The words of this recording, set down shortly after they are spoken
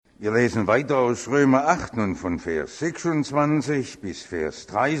Wir lesen weiter aus Römer 8 nun von Vers 26 bis Vers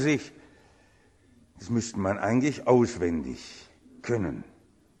 30. Das müsste man eigentlich auswendig können,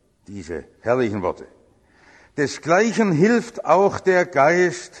 diese herrlichen Worte. Desgleichen hilft auch der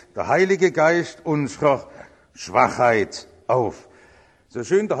Geist, der Heilige Geist unserer Schwachheit auf. So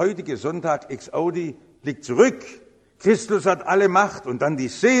schön der heutige Sonntag ex audi blickt zurück. Christus hat alle Macht und dann die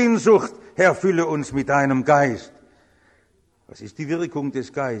Sehnsucht, Herr, fülle uns mit deinem Geist. Was ist die Wirkung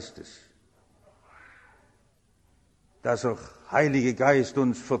des Geistes? Dass der Heilige Geist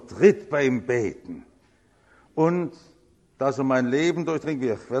uns vertritt beim Beten und dass er mein Leben durchdringt.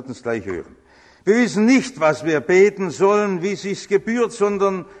 Wir werden es gleich hören. Wir wissen nicht, was wir beten sollen, wie es sich gebührt,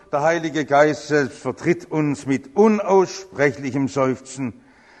 sondern der Heilige Geist selbst vertritt uns mit unaussprechlichem Seufzen.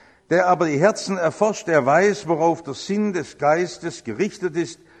 Der aber die Herzen erforscht, der weiß, worauf der Sinn des Geistes gerichtet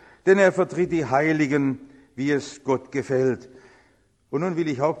ist, denn er vertritt die Heiligen, wie es Gott gefällt. Und nun will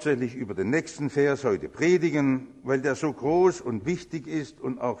ich hauptsächlich über den nächsten Vers heute predigen, weil der so groß und wichtig ist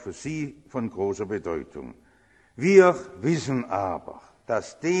und auch für Sie von großer Bedeutung. Wir wissen aber,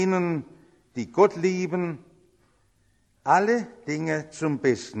 dass denen, die Gott lieben, alle Dinge zum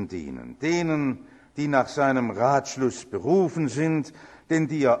Besten dienen. Denen, die nach seinem Ratschluss berufen sind, denn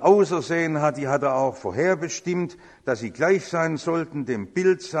die er ausersehen hat, die hat er auch vorherbestimmt, dass sie gleich sein sollten dem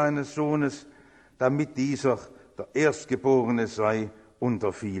Bild seines Sohnes, damit dieser der Erstgeborene sei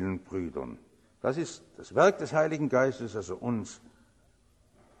unter vielen Brüdern. Das ist das Werk des Heiligen Geistes, das er uns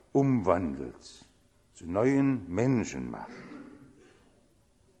umwandelt, zu neuen Menschen macht.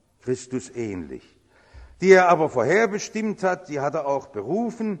 Christus ähnlich. Die er aber vorherbestimmt hat, die hat er auch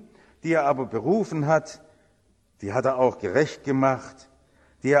berufen. Die er aber berufen hat, die hat er auch gerecht gemacht.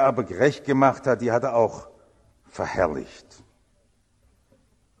 Die er aber gerecht gemacht hat, die hat er auch verherrlicht.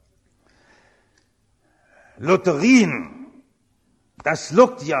 Lotterien, das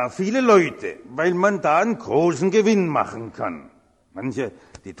lockt ja viele Leute, weil man da einen großen Gewinn machen kann. Manche,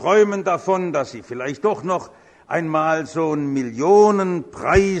 die träumen davon, dass sie vielleicht doch noch einmal so einen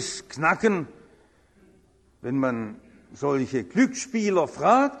Millionenpreis knacken. Wenn man solche Glücksspieler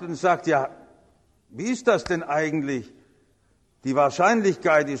fragt und sagt, ja, wie ist das denn eigentlich? Die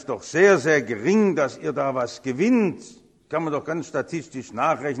Wahrscheinlichkeit ist doch sehr, sehr gering, dass ihr da was gewinnt. Kann man doch ganz statistisch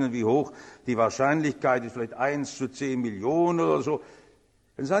nachrechnen, wie hoch die Wahrscheinlichkeit ist, vielleicht 1 zu 10 Millionen oder so.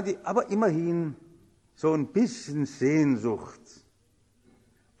 Dann sagen die, aber immerhin so ein bisschen Sehnsucht.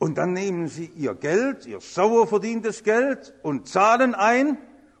 Und dann nehmen sie ihr Geld, ihr sauer verdientes Geld und zahlen ein.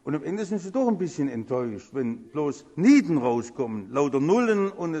 Und am Ende sind sie doch ein bisschen enttäuscht, wenn bloß Nieten rauskommen, lauter Nullen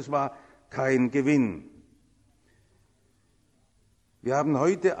und es war kein Gewinn. Wir haben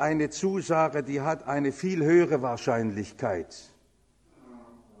heute eine Zusage, die hat eine viel höhere Wahrscheinlichkeit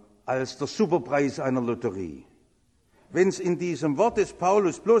als der Superpreis einer Lotterie. Wenn es in diesem Wort des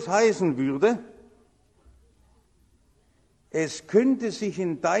Paulus bloß heißen würde, es könnte sich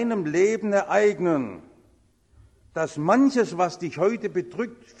in deinem Leben ereignen, dass manches, was dich heute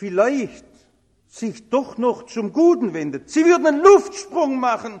bedrückt, vielleicht sich doch noch zum Guten wendet. Sie würden einen Luftsprung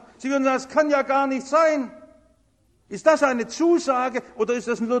machen. Sie würden sagen, das kann ja gar nicht sein. Ist das eine Zusage oder ist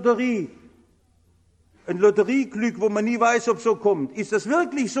das eine Lotterie? Ein Lotterieglück, wo man nie weiß, ob es so kommt. Ist das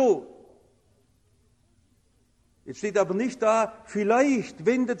wirklich so? Jetzt steht aber nicht da, vielleicht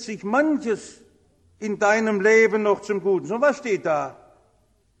wendet sich manches in deinem Leben noch zum Guten. So, was steht da?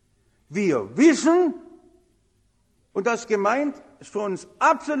 Wir wissen, und das gemeint ist für uns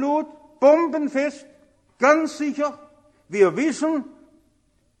absolut bombenfest, ganz sicher, wir wissen,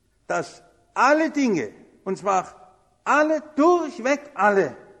 dass alle Dinge, und zwar alle, durchweg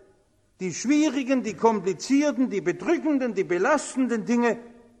alle, die schwierigen, die komplizierten, die bedrückenden, die belastenden Dinge,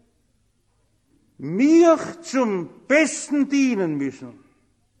 mir zum Besten dienen müssen.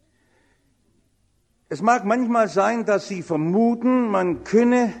 Es mag manchmal sein, dass Sie vermuten, man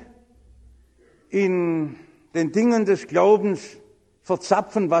könne in den Dingen des Glaubens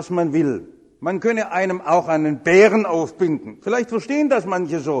verzapfen, was man will. Man könne einem auch einen Bären aufbinden. Vielleicht verstehen das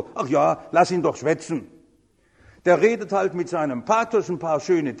manche so. Ach ja, lass ihn doch schwätzen. Der redet halt mit seinem Pathos ein paar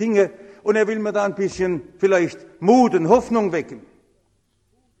schöne Dinge und er will mir da ein bisschen vielleicht Mut und Hoffnung wecken.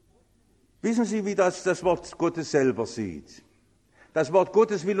 Wissen Sie, wie das Wort Gottes selber sieht? Das Wort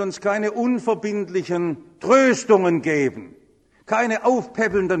Gottes will uns keine unverbindlichen Tröstungen geben, keine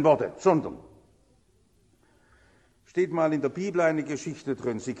aufpäppelnden Worte, sondern steht mal in der Bibel eine Geschichte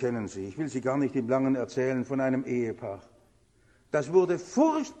drin, Sie kennen sie, ich will sie gar nicht im Langen erzählen, von einem Ehepaar. Das wurde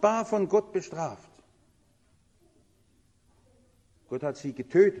furchtbar von Gott bestraft. Gott hat sie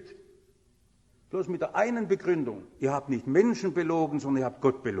getötet. Bloß mit der einen Begründung, ihr habt nicht Menschen belogen, sondern ihr habt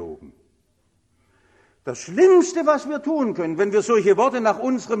Gott belogen. Das Schlimmste, was wir tun können, wenn wir solche Worte nach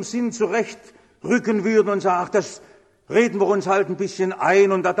unserem Sinn zurechtrücken würden und sagen, ach, das reden wir uns halt ein bisschen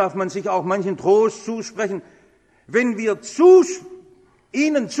ein und da darf man sich auch manchen Trost zusprechen. Wenn wir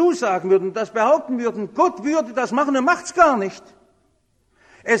ihnen zusagen würden, das behaupten würden, Gott würde das machen, er macht's gar nicht.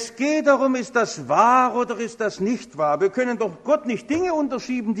 Es geht darum, ist das wahr oder ist das nicht wahr? Wir können doch Gott nicht Dinge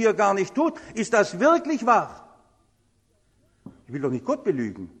unterschieben, die er gar nicht tut. Ist das wirklich wahr? Ich will doch nicht Gott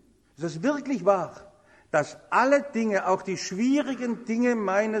belügen. Ist das wirklich wahr, dass alle Dinge, auch die schwierigen Dinge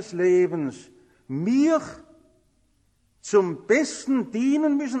meines Lebens, mir zum Besten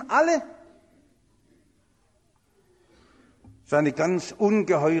dienen müssen? Alle? Das ist eine ganz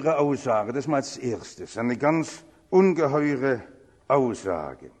ungeheure Aussage. Das ist mal das Erste. Das ist eine ganz ungeheure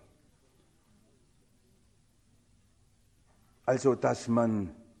Aussage. Also, dass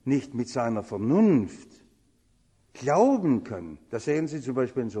man nicht mit seiner Vernunft glauben kann, das sehen Sie zum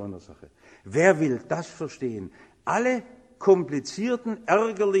Beispiel in so einer Sache. Wer will das verstehen? Alle komplizierten,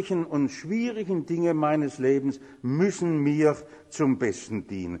 ärgerlichen und schwierigen Dinge meines Lebens müssen mir zum Besten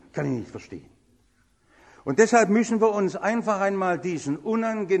dienen. Kann ich nicht verstehen. Und deshalb müssen wir uns einfach einmal diesen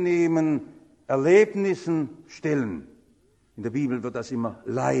unangenehmen Erlebnissen stellen. In der Bibel wird das immer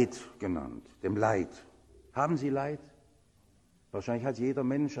Leid genannt, dem Leid. Haben Sie Leid? Wahrscheinlich hat jeder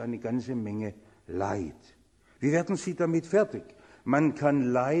Mensch eine ganze Menge Leid. Wie werden Sie damit fertig? Man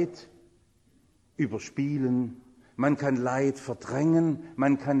kann Leid überspielen, man kann Leid verdrängen,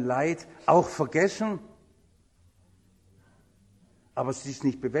 man kann Leid auch vergessen, aber es ist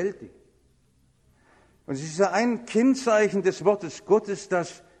nicht bewältigt. Und es ist ja ein Kennzeichen des Wortes Gottes,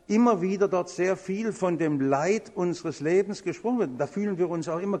 dass immer wieder dort sehr viel von dem Leid unseres Lebens gesprochen wird. Da fühlen wir uns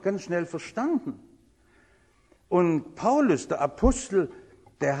auch immer ganz schnell verstanden. Und Paulus, der Apostel,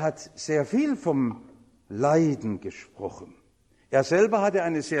 der hat sehr viel vom Leiden gesprochen. Er selber hatte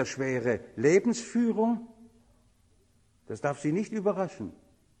eine sehr schwere Lebensführung. Das darf Sie nicht überraschen.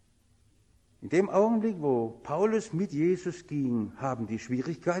 In dem Augenblick, wo Paulus mit Jesus ging, haben die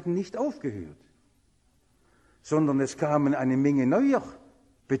Schwierigkeiten nicht aufgehört, sondern es kamen eine Menge neuer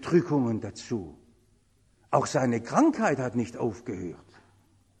Bedrückungen dazu. Auch seine Krankheit hat nicht aufgehört.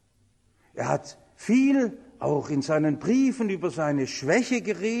 Er hat viel auch in seinen Briefen über seine Schwäche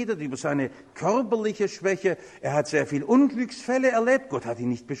geredet, über seine körperliche Schwäche. Er hat sehr viel Unglücksfälle erlebt. Gott hat ihn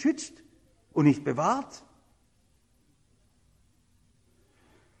nicht beschützt und nicht bewahrt.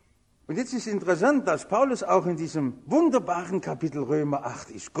 Und jetzt ist interessant, dass Paulus auch in diesem wunderbaren Kapitel Römer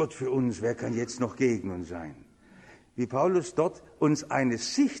 8 ist Gott für uns, wer kann jetzt noch gegen uns sein? Wie Paulus dort uns eine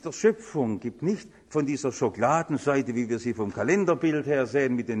Sicht der Schöpfung gibt, nicht von dieser Schokoladenseite, wie wir sie vom Kalenderbild her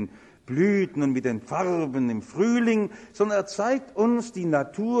sehen, mit den Blüten und mit den Farben im Frühling, sondern er zeigt uns die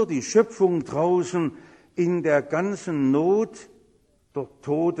Natur, die Schöpfung draußen in der ganzen Not der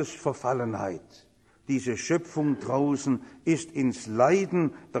Todesverfallenheit. Diese Schöpfung draußen ist ins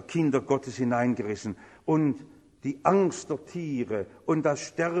Leiden der Kinder Gottes hineingerissen und die Angst der Tiere und das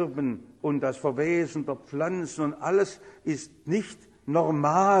Sterben und das Verwesen der Pflanzen und alles ist nicht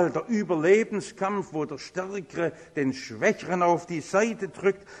normal. Der Überlebenskampf, wo der Stärkere den Schwächeren auf die Seite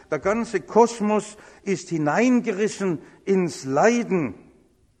drückt. Der ganze Kosmos ist hineingerissen ins Leiden.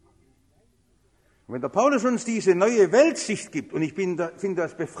 Und wenn der Paulus uns diese neue Weltsicht gibt, und ich finde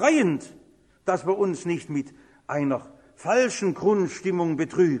das befreiend, dass wir uns nicht mit einer falschen Grundstimmung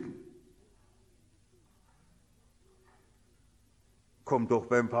betrügen, kommt doch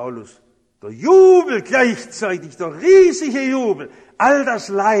beim Paulus der Jubel gleichzeitig, der riesige Jubel. All das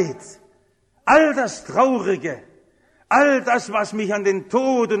Leid, all das Traurige, all das, was mich an den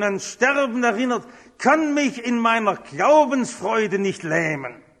Tod und ans Sterben erinnert, kann mich in meiner Glaubensfreude nicht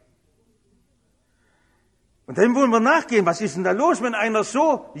lähmen. Und dem wollen wir nachgehen. Was ist denn da los, wenn einer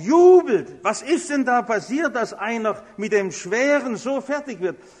so jubelt? Was ist denn da passiert, dass einer mit dem Schweren so fertig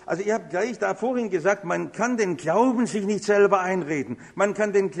wird? Also ich habe gleich da vorhin gesagt, man kann den Glauben sich nicht selber einreden. Man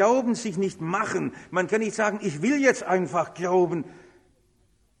kann den Glauben sich nicht machen. Man kann nicht sagen, ich will jetzt einfach glauben.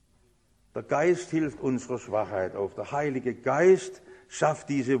 Der Geist hilft unserer Schwachheit auf. Der Heilige Geist schafft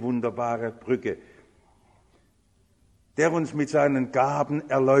diese wunderbare Brücke, der uns mit seinen Gaben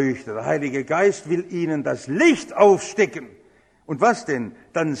erleuchtet. Der Heilige Geist will ihnen das Licht aufstecken. Und was denn?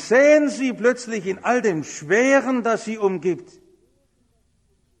 Dann sehen sie plötzlich in all dem Schweren, das sie umgibt,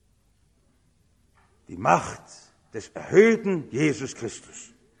 die Macht des erhöhten Jesus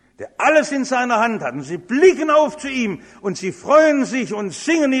Christus, der alles in seiner Hand hat. Und sie blicken auf zu ihm und sie freuen sich und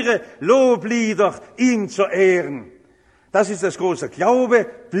singen ihre Loblieder, ihm zu Ehren. Das ist das große Glaube,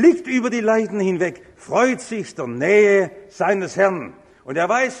 blickt über die Leiden hinweg, freut sich der Nähe seines Herrn. Und er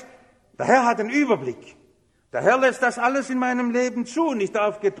weiß, der Herr hat den Überblick. Der Herr lässt das alles in meinem Leben zu und ich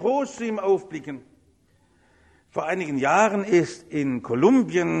darf getrost zu ihm aufblicken. Vor einigen Jahren ist in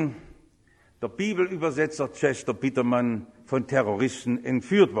Kolumbien der Bibelübersetzer Chester Bittermann von Terroristen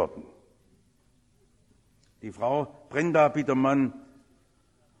entführt worden. Die Frau Brenda Bittermann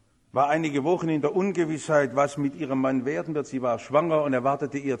war einige Wochen in der Ungewissheit, was mit ihrem Mann werden wird. Sie war schwanger und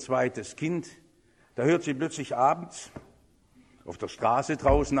erwartete ihr zweites Kind. Da hört sie plötzlich abends auf der Straße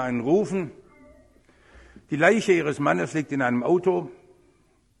draußen einen rufen. Die Leiche ihres Mannes liegt in einem Auto.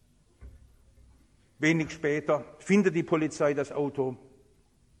 Wenig später findet die Polizei das Auto.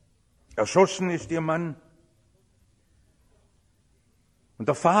 Erschossen ist ihr Mann. Und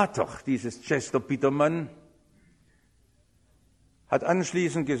der Vater dieses Chester Bittermann hat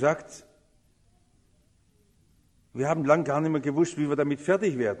anschließend gesagt, wir haben lang gar nicht mehr gewusst, wie wir damit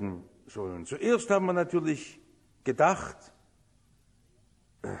fertig werden sollen. Zuerst haben wir natürlich gedacht,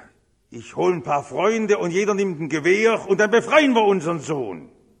 ich hole ein paar Freunde und jeder nimmt ein Gewehr und dann befreien wir unseren Sohn.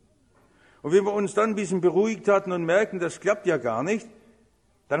 Und wenn wir uns dann ein bisschen beruhigt hatten und merkten, das klappt ja gar nicht,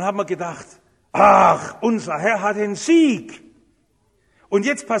 dann haben wir gedacht, ach, unser Herr hat den Sieg. Und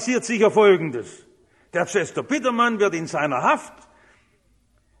jetzt passiert sicher Folgendes. Der Chester Bittermann wird in seiner Haft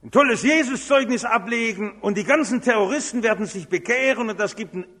ein tolles Jesuszeugnis ablegen und die ganzen Terroristen werden sich bekehren und das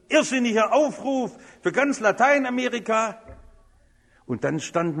gibt einen irrsinnigen Aufruf für ganz Lateinamerika. Und dann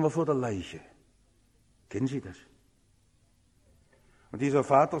standen wir vor der Leiche. Kennen Sie das? Und dieser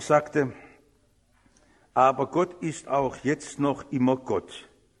Vater sagte, aber Gott ist auch jetzt noch immer Gott,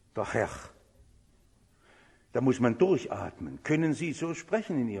 der Herr. Da muss man durchatmen. Können Sie so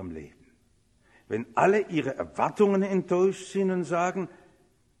sprechen in Ihrem Leben? Wenn alle Ihre Erwartungen enttäuscht sind und sagen,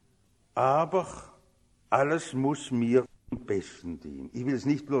 aber alles muss mir am besten dienen. Ich will es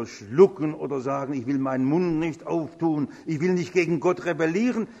nicht bloß schlucken oder sagen, ich will meinen Mund nicht auftun, ich will nicht gegen Gott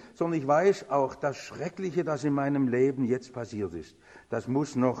rebellieren, sondern ich weiß auch, das Schreckliche, das in meinem Leben jetzt passiert ist, das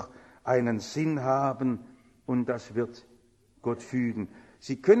muss noch einen Sinn haben und das wird Gott fügen.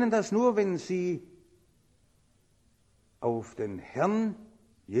 Sie können das nur, wenn Sie auf den Herrn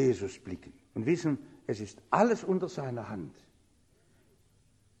Jesus blicken und wissen, es ist alles unter seiner Hand.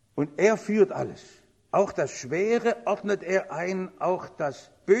 Und er führt alles. Auch das Schwere ordnet er ein, auch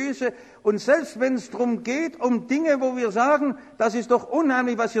das Böse. Und selbst wenn es darum geht, um Dinge, wo wir sagen, das ist doch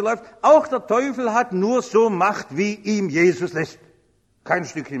unheimlich, was hier läuft, auch der Teufel hat nur so Macht, wie ihm Jesus lässt. Kein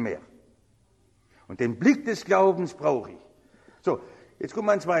Stückchen mehr. Und den Blick des Glaubens brauche ich. So, jetzt kommt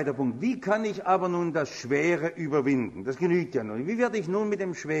mein zweiter Punkt. Wie kann ich aber nun das Schwere überwinden? Das genügt ja nun. Wie werde ich nun mit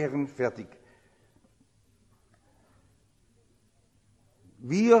dem Schweren fertig?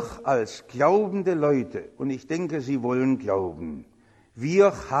 Wir als glaubende Leute, und ich denke, Sie wollen glauben,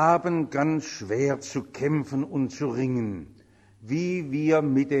 wir haben ganz schwer zu kämpfen und zu ringen, wie wir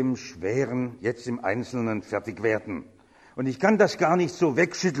mit dem Schweren jetzt im Einzelnen fertig werden. Und ich kann das gar nicht so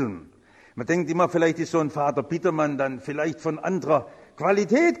wegschütteln. Man denkt immer, vielleicht ist so ein Vater Bittermann dann vielleicht von anderer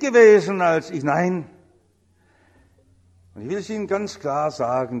Qualität gewesen als ich. Nein. Und ich will es Ihnen ganz klar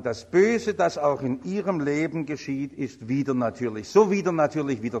sagen, das Böse, das auch in Ihrem Leben geschieht, ist widernatürlich. So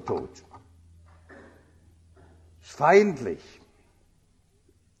widernatürlich wie der Tod. Ist feindlich.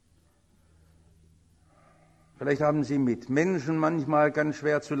 Vielleicht haben Sie mit Menschen manchmal ganz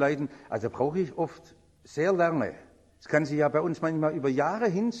schwer zu leiden. Also brauche ich oft sehr lange. Das kann sich ja bei uns manchmal über Jahre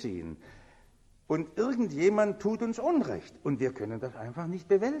hinziehen. Und irgendjemand tut uns Unrecht. Und wir können das einfach nicht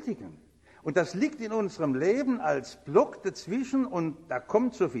bewältigen. Und das liegt in unserem Leben als Block dazwischen und da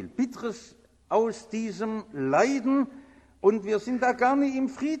kommt so viel Bitteres aus diesem Leiden und wir sind da gar nicht im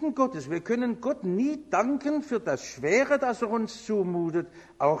Frieden Gottes. Wir können Gott nie danken für das Schwere, das er uns zumutet,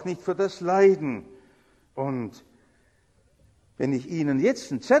 auch nicht für das Leiden. Und wenn ich Ihnen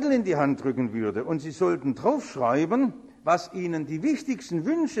jetzt einen Zettel in die Hand drücken würde und Sie sollten draufschreiben, was Ihnen die wichtigsten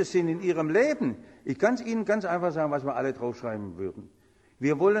Wünsche sind in Ihrem Leben, ich kann es Ihnen ganz einfach sagen, was wir alle draufschreiben würden.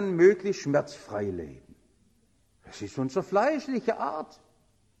 Wir wollen möglichst schmerzfrei leben. Das ist unsere fleischliche Art.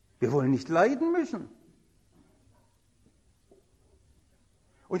 Wir wollen nicht leiden müssen.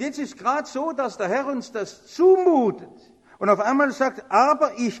 Und jetzt ist gerade so, dass der Herr uns das zumutet und auf einmal sagt,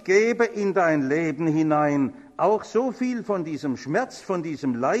 aber ich gebe in dein Leben hinein auch so viel von diesem Schmerz, von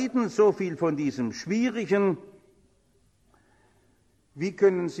diesem Leiden, so viel von diesem Schwierigen. Wie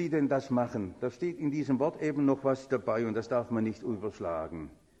können Sie denn das machen? Da steht in diesem Wort eben noch was dabei und das darf man nicht überschlagen.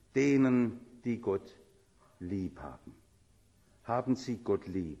 Denen, die Gott lieb haben. Haben Sie Gott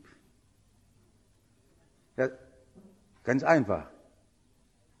lieb? Ja, ganz einfach.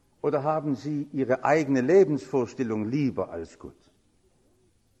 Oder haben Sie Ihre eigene Lebensvorstellung lieber als Gott?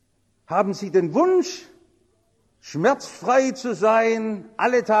 Haben Sie den Wunsch, schmerzfrei zu sein,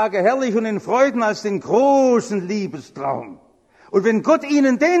 alle Tage herrlich und in Freuden als den großen Liebestraum? Und wenn Gott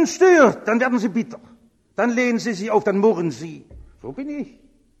Ihnen den stört, dann werden Sie bitter. Dann lehnen sie sich auf, dann murren sie. So bin ich.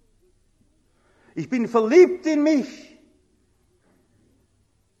 Ich bin verliebt in mich.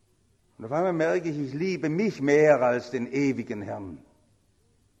 Und auf einmal merke ich liebe mich mehr als den ewigen Herrn.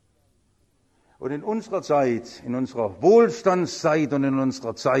 Und in unserer Zeit, in unserer Wohlstandszeit und in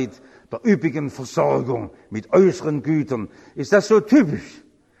unserer Zeit der üppigen Versorgung mit äußeren Gütern, ist das so typisch,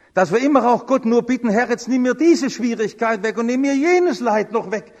 dass wir immer auch Gott nur bitten, Herr, jetzt nimm mir diese Schwierigkeit weg und nimm mir jenes Leid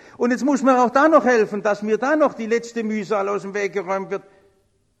noch weg. Und jetzt muss mir auch da noch helfen, dass mir da noch die letzte Mühsal aus dem Weg geräumt wird.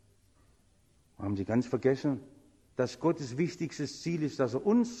 Haben Sie ganz vergessen, dass Gottes wichtigstes Ziel ist, dass er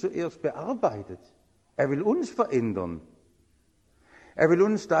uns zuerst bearbeitet. Er will uns verändern. Er will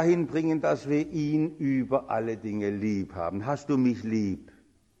uns dahin bringen, dass wir ihn über alle Dinge lieb haben. Hast du mich lieb?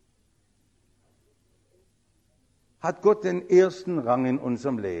 Hat Gott den ersten Rang in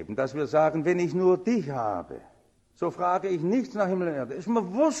unserem Leben, dass wir sagen, wenn ich nur dich habe, so frage ich nichts nach Himmel und Erde. Ist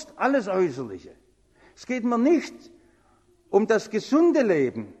mir wurscht, alles Äußerliche. Es geht mir nicht um das gesunde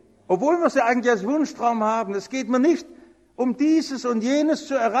Leben, obwohl wir es ja eigentlich als Wunschtraum haben. Es geht mir nicht um dieses und jenes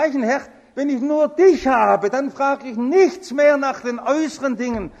zu erreichen. Herr, wenn ich nur dich habe, dann frage ich nichts mehr nach den äußeren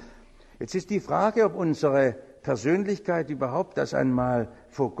Dingen. Jetzt ist die Frage, ob unsere Persönlichkeit überhaupt das einmal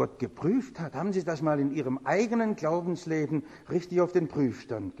vor Gott geprüft hat. Haben Sie das mal in Ihrem eigenen Glaubensleben richtig auf den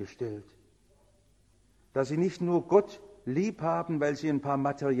Prüfstand gestellt? Dass Sie nicht nur Gott lieb haben, weil Sie ein paar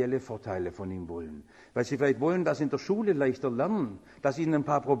materielle Vorteile von ihm wollen. Weil Sie vielleicht wollen, dass Sie in der Schule leichter lernen, dass Ihnen ein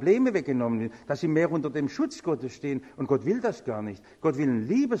paar Probleme weggenommen werden, dass Sie mehr unter dem Schutz Gottes stehen. Und Gott will das gar nicht. Gott will ein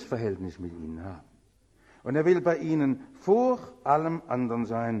Liebesverhältnis mit Ihnen haben. Und er will bei Ihnen vor allem anderen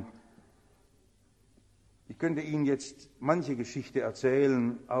sein. Ich könnte Ihnen jetzt manche Geschichte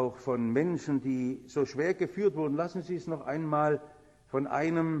erzählen, auch von Menschen, die so schwer geführt wurden. Lassen Sie es noch einmal von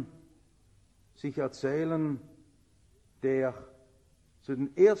einem sich erzählen, der zu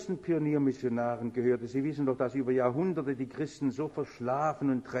den ersten Pioniermissionaren gehörte. Sie wissen doch, dass über Jahrhunderte die Christen so verschlafen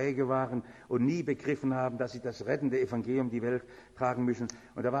und träge waren und nie begriffen haben, dass sie das rettende Evangelium die Welt tragen müssen.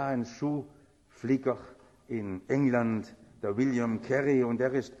 Und da war ein Schuhflicker in England, der William Carey, und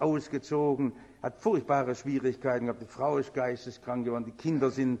der ist ausgezogen, hat furchtbare Schwierigkeiten gehabt. Die Frau ist geisteskrank geworden, die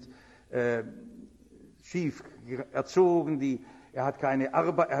Kinder sind schief erzogen, er hat keine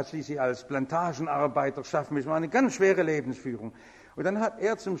Arbeit, er hat schließlich als Plantagenarbeiter schaffen müssen. Es war eine ganz schwere Lebensführung. Und dann hat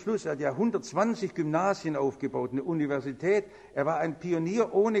er zum Schluss, er hat ja 120 Gymnasien aufgebaut, eine Universität. Er war ein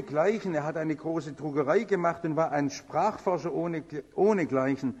Pionier ohnegleichen. Er hat eine große Druckerei gemacht und war ein Sprachforscher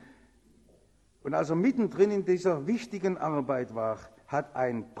ohnegleichen. Und als er mittendrin in dieser wichtigen Arbeit war, hat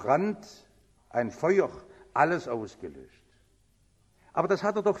ein Brand, ein Feuer alles ausgelöscht. Aber das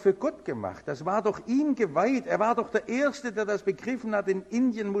hat er doch für Gott gemacht. Das war doch ihm geweiht. Er war doch der Erste, der das begriffen hat. In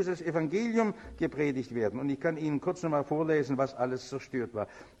Indien muss das Evangelium gepredigt werden. Und ich kann Ihnen kurz noch mal vorlesen, was alles zerstört war.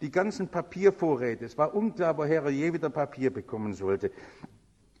 Die ganzen Papiervorräte. Es war unklar, woher er je wieder Papier bekommen sollte.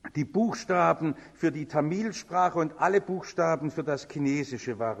 Die Buchstaben für die Tamilsprache und alle Buchstaben für das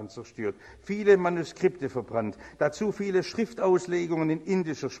Chinesische waren zerstört. Viele Manuskripte verbrannt. Dazu viele Schriftauslegungen in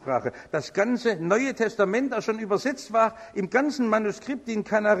indischer Sprache. Das ganze Neue Testament, das schon übersetzt war, im ganzen Manuskript in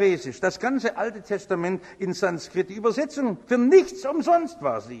Kanaresisch. Das ganze Alte Testament in Sanskrit. Die Übersetzung für nichts umsonst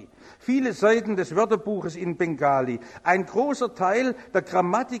war sie. Viele Seiten des Wörterbuches in Bengali. Ein großer Teil der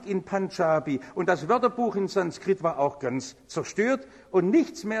Grammatik in Panjabi. Und das Wörterbuch in Sanskrit war auch ganz zerstört. Und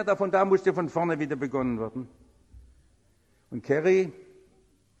nichts mehr davon, da musste von vorne wieder begonnen werden. Und Carey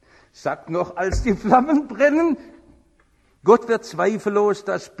sagt noch, als die Flammen brennen, Gott wird zweifellos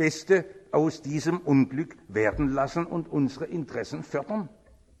das Beste aus diesem Unglück werden lassen und unsere Interessen fördern.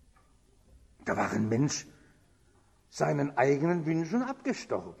 Da war ein Mensch seinen eigenen Wünschen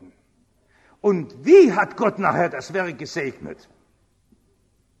abgestorben. Und wie hat Gott nachher das Werk gesegnet?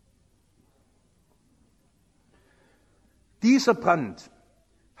 Dieser Brand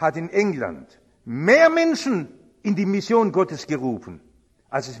hat in England mehr Menschen in die Mission Gottes gerufen,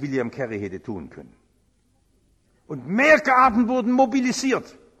 als es William Carey hätte tun können. Und mehr Gaben wurden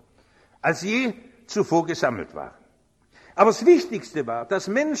mobilisiert, als je zuvor gesammelt waren. Aber das Wichtigste war, dass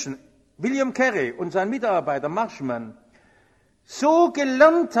Menschen, William Carey und sein Mitarbeiter Marshman, so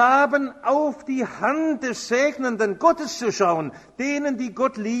gelernt haben, auf die Hand des segnenden Gottes zu schauen. Denen, die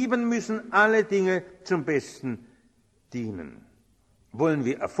Gott lieben, müssen alle Dinge zum Besten dienen. Wollen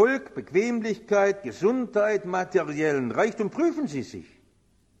wir Erfolg, Bequemlichkeit, Gesundheit, materiellen Reichtum, prüfen Sie sich.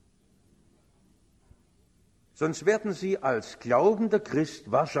 Sonst werden Sie als glaubender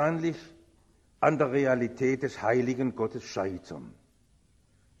Christ wahrscheinlich an der Realität des heiligen Gottes scheitern.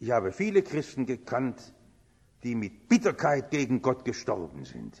 Ich habe viele Christen gekannt, die mit Bitterkeit gegen Gott gestorben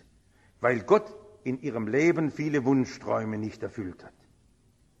sind, weil Gott in ihrem Leben viele Wunschträume nicht erfüllt hat.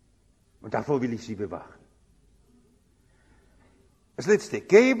 Und davor will ich Sie bewahren. Das Letzte,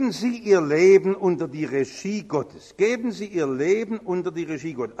 geben Sie Ihr Leben unter die Regie Gottes. Geben Sie Ihr Leben unter die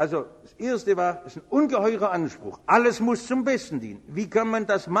Regie Gottes. Also das Erste war, es ist ein ungeheurer Anspruch. Alles muss zum Besten dienen. Wie kann man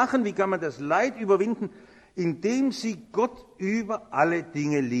das machen? Wie kann man das Leid überwinden? Indem Sie Gott über alle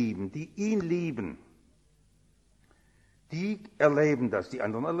Dinge lieben, die ihn lieben. Die erleben das, die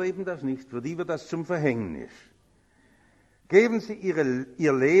anderen erleben das nicht. Für die wird das zum Verhängnis. Geben Sie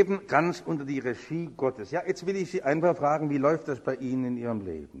Ihr Leben ganz unter die Regie Gottes. Ja, jetzt will ich Sie einfach fragen, wie läuft das bei Ihnen in Ihrem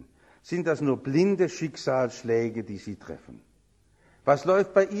Leben? Sind das nur blinde Schicksalsschläge, die Sie treffen? Was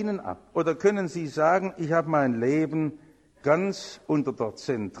läuft bei Ihnen ab? Oder können Sie sagen, ich habe mein Leben ganz unter der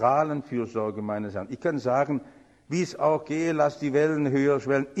zentralen Fürsorge meines Herrn? Ich kann sagen, wie es auch gehe, lass die Wellen höher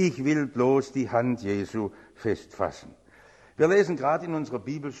schwellen, ich will bloß die Hand Jesu festfassen. Wir lesen gerade in unserer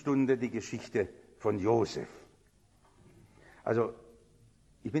Bibelstunde die Geschichte von Josef. Also,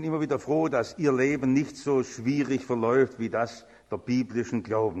 ich bin immer wieder froh, dass Ihr Leben nicht so schwierig verläuft wie das der biblischen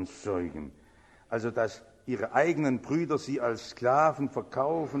Glaubenszeugen. Also, dass Ihre eigenen Brüder Sie als Sklaven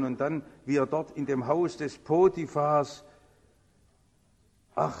verkaufen und dann, wie er dort in dem Haus des Potiphars,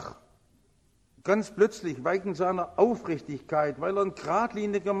 ganz plötzlich, wegen seiner Aufrichtigkeit, weil er ein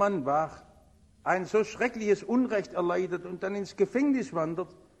geradliniger Mann war, ein so schreckliches Unrecht erleidet und dann ins Gefängnis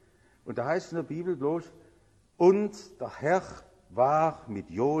wandert. Und da heißt es in der Bibel bloß, und der Herr war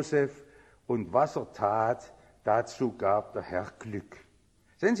mit Josef, und was er tat, dazu gab der Herr Glück.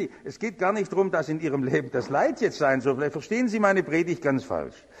 Sehen Sie, es geht gar nicht darum, dass in Ihrem Leben das Leid jetzt sein soll. Vielleicht verstehen Sie meine Predigt ganz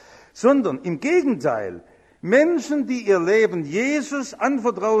falsch. Sondern im Gegenteil, Menschen, die ihr Leben Jesus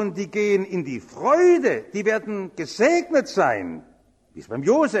anvertrauen, die gehen in die Freude, die werden gesegnet sein. Wie es beim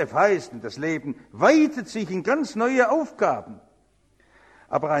Josef heißt, und das Leben weitet sich in ganz neue Aufgaben.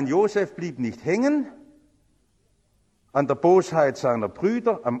 Aber ein Josef blieb nicht hängen an der Bosheit seiner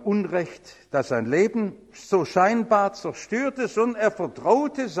Brüder, am Unrecht, das sein Leben so scheinbar zerstörte, sondern er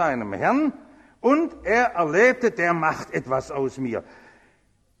vertraute seinem Herrn und er erlebte, der macht etwas aus mir.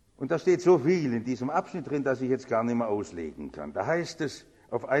 Und da steht so viel in diesem Abschnitt drin, dass ich jetzt gar nicht mehr auslegen kann. Da heißt es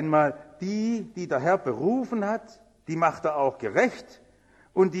auf einmal, die der Herr berufen hat, die macht er auch gerecht,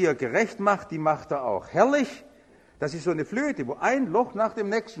 und die er gerecht macht, die macht er auch herrlich. Das ist so eine Flöte, wo ein Loch nach dem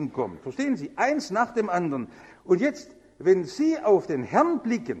nächsten kommt. Verstehen Sie? Eins nach dem anderen. Und jetzt, wenn Sie auf den Herrn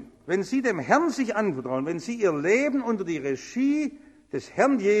blicken, wenn Sie dem Herrn sich anvertrauen, wenn Sie Ihr Leben unter die Regie des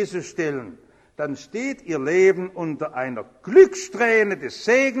Herrn Jesus stellen, dann steht Ihr Leben unter einer Glückssträhne des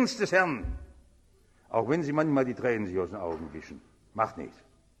Segens des Herrn. Auch wenn Sie manchmal die Tränen sich aus den Augen wischen. Macht nichts.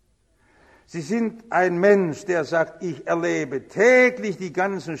 Sie sind ein Mensch, der sagt, ich erlebe täglich die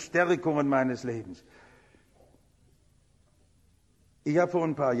ganzen Stärkungen meines Lebens. Ich habe vor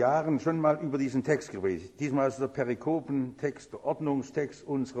ein paar Jahren schon mal über diesen Text geredet, diesmal ist der Perikopentext, der Ordnungstext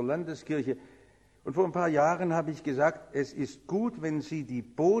unserer Landeskirche. Und vor ein paar Jahren habe ich gesagt, es ist gut, wenn Sie die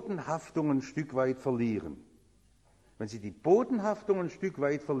Bodenhaftung ein Stück weit verlieren. Wenn Sie die Bodenhaftung ein Stück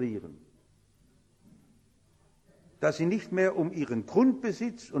weit verlieren. Dass Sie nicht mehr um Ihren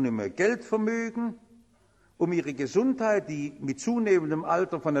Grundbesitz und um Ihr Geldvermögen, um Ihre Gesundheit, die mit zunehmendem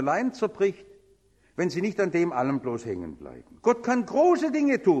Alter von allein zerbricht, wenn Sie nicht an dem allem bloß hängen bleiben. Gott kann große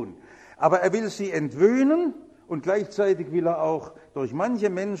Dinge tun, aber er will Sie entwöhnen und gleichzeitig will er auch durch manche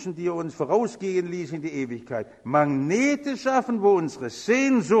Menschen, die er uns vorausgehen ließ in die Ewigkeit, Magnete schaffen, wo unsere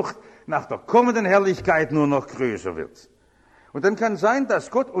Sehnsucht nach der kommenden Herrlichkeit nur noch größer wird. Und dann kann sein, dass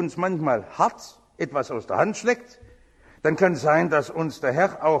Gott uns manchmal hart etwas aus der Hand schlägt, dann kann sein, dass uns der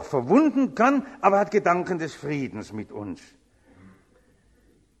Herr auch verwunden kann, aber er hat Gedanken des Friedens mit uns.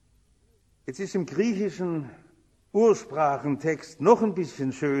 Jetzt ist im griechischen Ursprachentext noch ein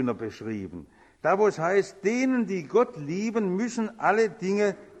bisschen schöner beschrieben. Da, wo es heißt, denen, die Gott lieben, müssen alle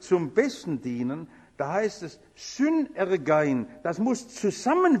Dinge zum Besten dienen. Da heißt es, Synergein, das muss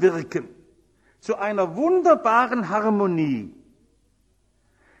zusammenwirken zu einer wunderbaren Harmonie,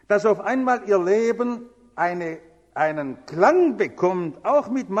 dass auf einmal ihr Leben einen Klang bekommt, auch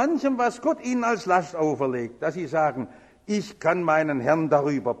mit manchem, was Gott ihnen als Last auferlegt, dass sie sagen, ich kann meinen Herrn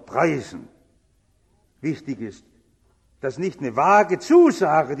darüber preisen. Wichtig ist, dass nicht eine vage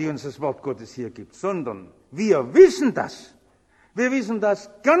Zusage, die uns das Wort Gottes hier gibt, sondern wir wissen das. Wir wissen das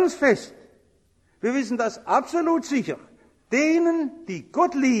ganz fest. Wir wissen das absolut sicher. Denen, die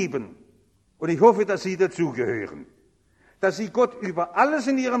Gott lieben, und ich hoffe, dass Sie dazugehören, dass Sie Gott über alles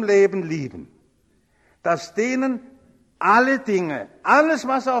in ihrem Leben lieben, dass denen alle Dinge, alles,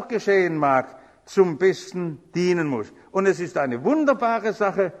 was auch geschehen mag, zum Besten dienen muss. Und es ist eine wunderbare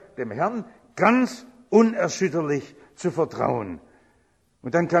Sache, dem Herrn ganz unerschütterlich zu vertrauen.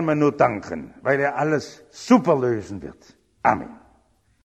 Und dann kann man nur danken, weil er alles super lösen wird. Amen.